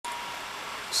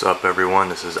What's up everyone,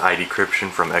 this is iDecryption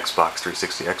from Xbox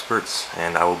 360 Experts,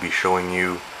 and I will be showing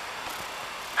you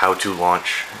how to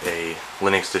launch a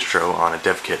Linux distro on a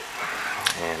dev kit.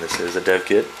 And this is a dev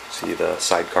kit. See the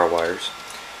sidecar wires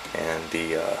and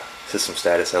the system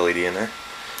status LED in there.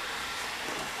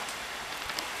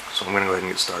 So I'm going to go ahead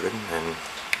and get started and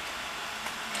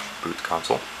boot the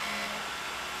console.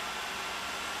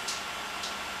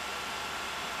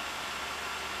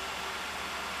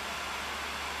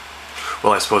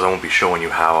 Well, I suppose I won't be showing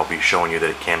you how, I'll be showing you that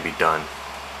it can be done.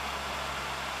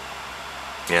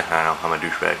 Yeah, I know, I'm a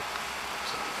douchebag.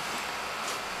 So.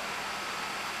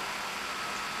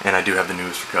 And I do have the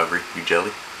newest recovery, you jelly.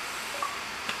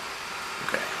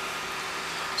 Okay.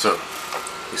 So,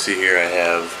 you see here I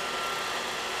have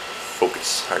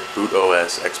Focus, alright, Boot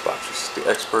OS, Xbox 360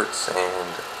 Experts, and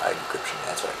iDecryption,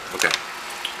 that's right. Okay.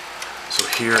 So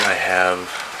here I have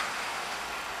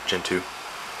Gen 2.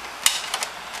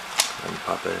 Let me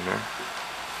pop that in there.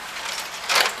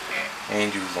 And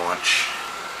you launch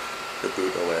the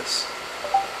boot OS.xex.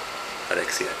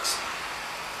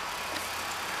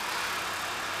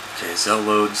 Okay, Zell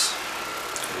loads.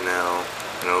 And now,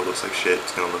 I know it looks like shit.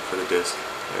 It's going to look for the disk.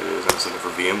 There it is. I'm just looking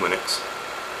for VM Linux.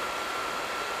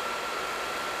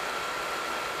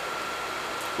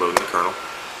 Loading the kernel.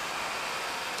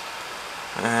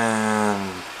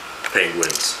 And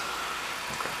penguins.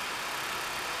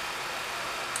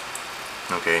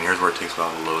 Okay, and here's where it takes a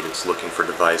while to load. It's looking for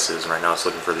devices, and right now it's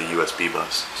looking for the USB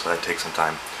bus, so that takes some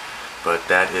time. But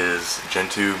that is Gen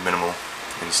 2 minimal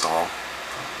install,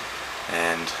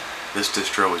 and this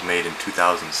distro was made in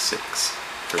 2006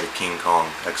 for the King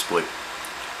Kong exploit.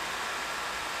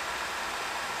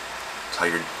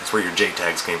 That's where your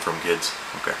JTAGs came from, kids.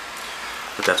 Okay,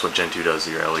 but that's what Gen 2 does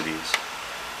to your LEDs.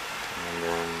 And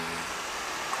then,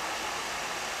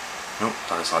 nope,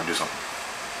 thought I saw it do something.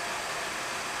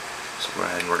 So go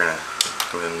ahead and we're going to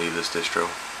go ahead and leave this distro.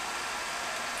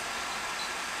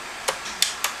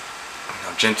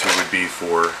 Now Gen 2 would be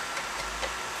for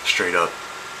straight up,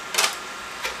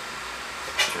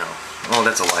 you know, oh,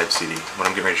 that's a live CD. What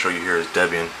I'm getting ready to show you here is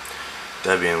Debian.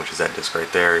 Debian, which is that disk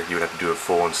right there, you would have to do a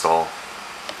full install.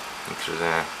 Which is,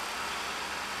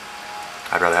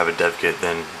 I'd rather have a dev kit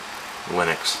than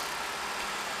Linux.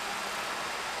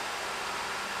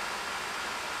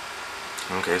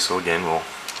 Okay, so again, we'll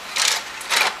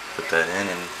put that in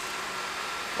and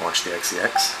launch the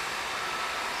XEX.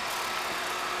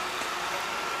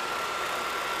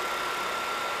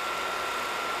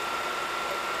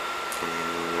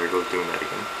 And there goes doing that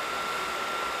again.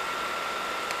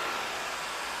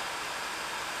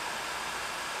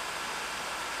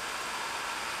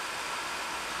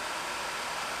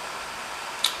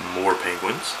 More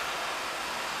penguins.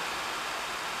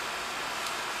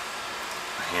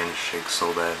 My hand shakes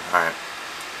so bad. Alright.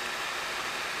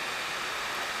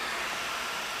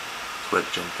 What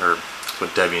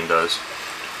Debian does,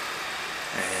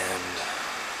 and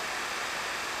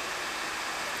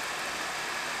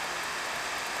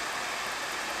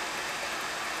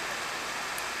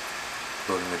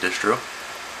loading the distro,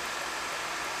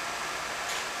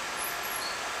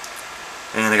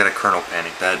 and I got a kernel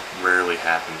panic. That rarely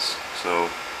happens, so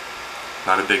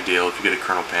not a big deal. If you get a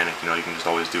kernel panic, you know, you can just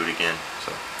always do it again.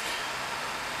 So,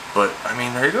 but I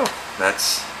mean, there you go.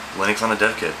 That's Linux on a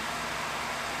dev kit.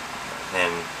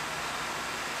 And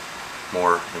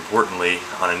more importantly,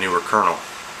 on a newer kernel,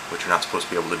 which you're not supposed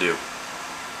to be able to do.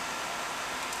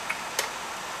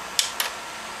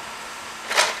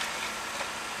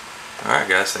 Alright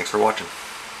guys, thanks for watching.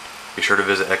 Be sure to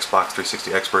visit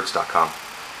Xbox360Experts.com.